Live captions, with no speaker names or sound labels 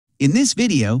In this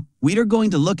video, we are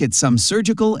going to look at some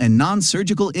surgical and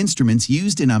non-surgical instruments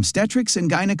used in obstetrics and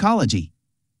gynecology.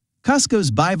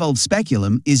 Cusco's bivalve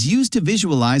speculum is used to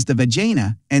visualize the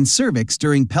vagina and cervix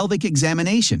during pelvic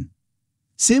examination.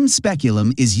 Sim's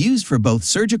speculum is used for both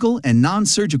surgical and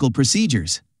non-surgical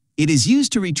procedures. It is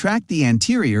used to retract the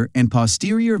anterior and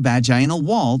posterior vaginal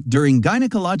wall during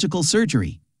gynecological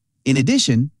surgery. In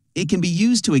addition, it can be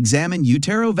used to examine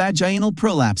uterovaginal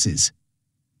prolapses.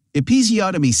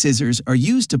 Episiotomy scissors are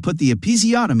used to put the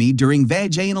episiotomy during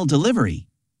vaginal delivery.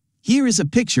 Here is a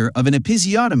picture of an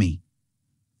episiotomy.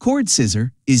 Cord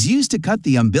scissor is used to cut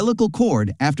the umbilical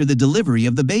cord after the delivery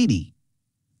of the baby.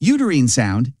 Uterine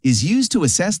sound is used to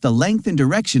assess the length and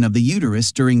direction of the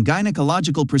uterus during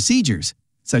gynecological procedures,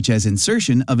 such as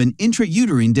insertion of an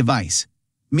intra-uterine device.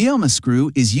 Myoma screw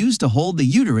is used to hold the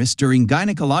uterus during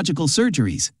gynecological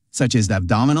surgeries, such as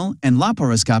abdominal and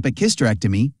laparoscopic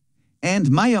hysterectomy, and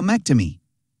myomectomy.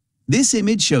 This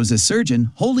image shows a surgeon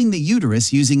holding the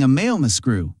uterus using a Myoma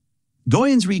screw.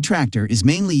 Doyen's retractor is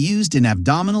mainly used in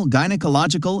abdominal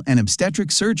gynecological and obstetric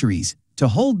surgeries to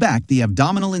hold back the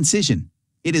abdominal incision.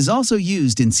 It is also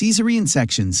used in cesarean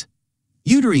sections.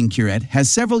 Uterine curette has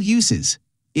several uses.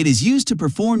 It is used to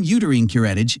perform uterine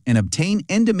curettage and obtain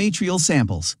endometrial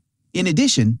samples. In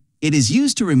addition, it is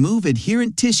used to remove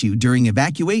adherent tissue during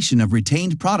evacuation of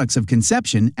retained products of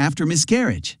conception after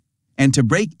miscarriage, and to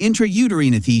break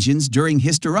intrauterine adhesions during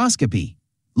hysteroscopy.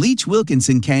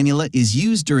 Leach-Wilkinson cannula is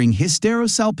used during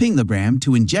hysterosalpingogram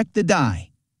to inject the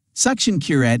dye. Suction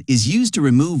curette is used to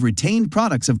remove retained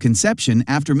products of conception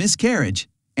after miscarriage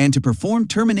and to perform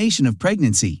termination of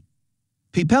pregnancy.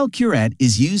 Pipelle curette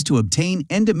is used to obtain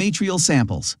endometrial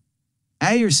samples.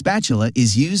 Ayer spatula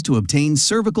is used to obtain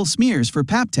cervical smears for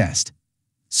Pap test.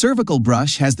 Cervical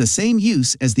brush has the same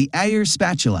use as the Ayer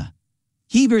spatula.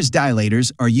 Heaver's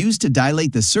dilators are used to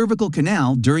dilate the cervical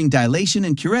canal during dilation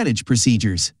and curettage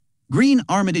procedures. Green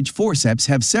Armitage forceps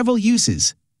have several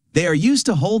uses. They are used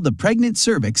to hold the pregnant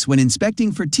cervix when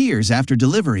inspecting for tears after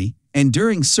delivery and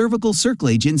during cervical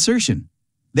cerclage insertion.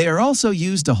 They are also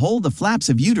used to hold the flaps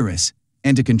of uterus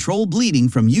and to control bleeding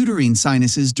from uterine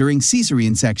sinuses during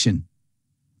cesarean section.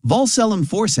 Valcellum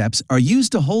forceps are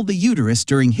used to hold the uterus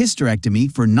during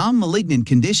hysterectomy for non-malignant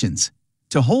conditions,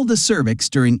 to hold the cervix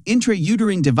during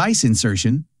intrauterine device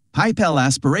insertion, Pipelle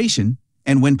aspiration,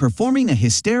 and when performing a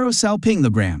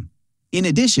hysterosalpingogram. In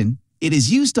addition, it is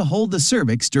used to hold the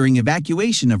cervix during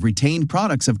evacuation of retained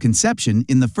products of conception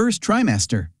in the first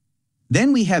trimester.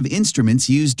 Then we have instruments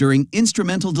used during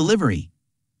instrumental delivery.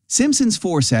 Simpson's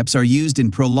forceps are used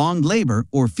in prolonged labor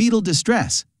or fetal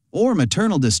distress, or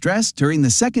maternal distress during the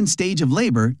second stage of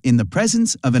labor in the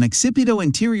presence of an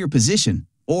occipito-anterior position,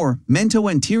 or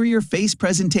mento-anterior face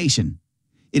presentation.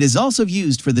 It is also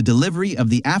used for the delivery of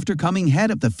the aftercoming head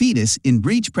of the fetus in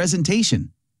breech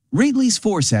presentation. Rayleigh's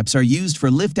forceps are used for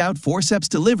lift-out forceps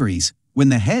deliveries when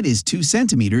the head is 2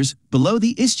 centimeters below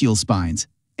the ischial spines,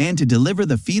 and to deliver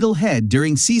the fetal head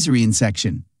during caesarean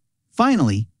section.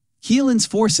 Finally, Keelan's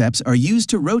forceps are used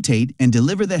to rotate and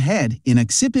deliver the head in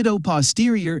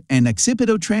occipito-posterior and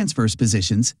occipito-transverse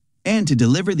positions, and to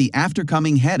deliver the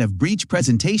aftercoming head of breech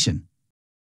presentation.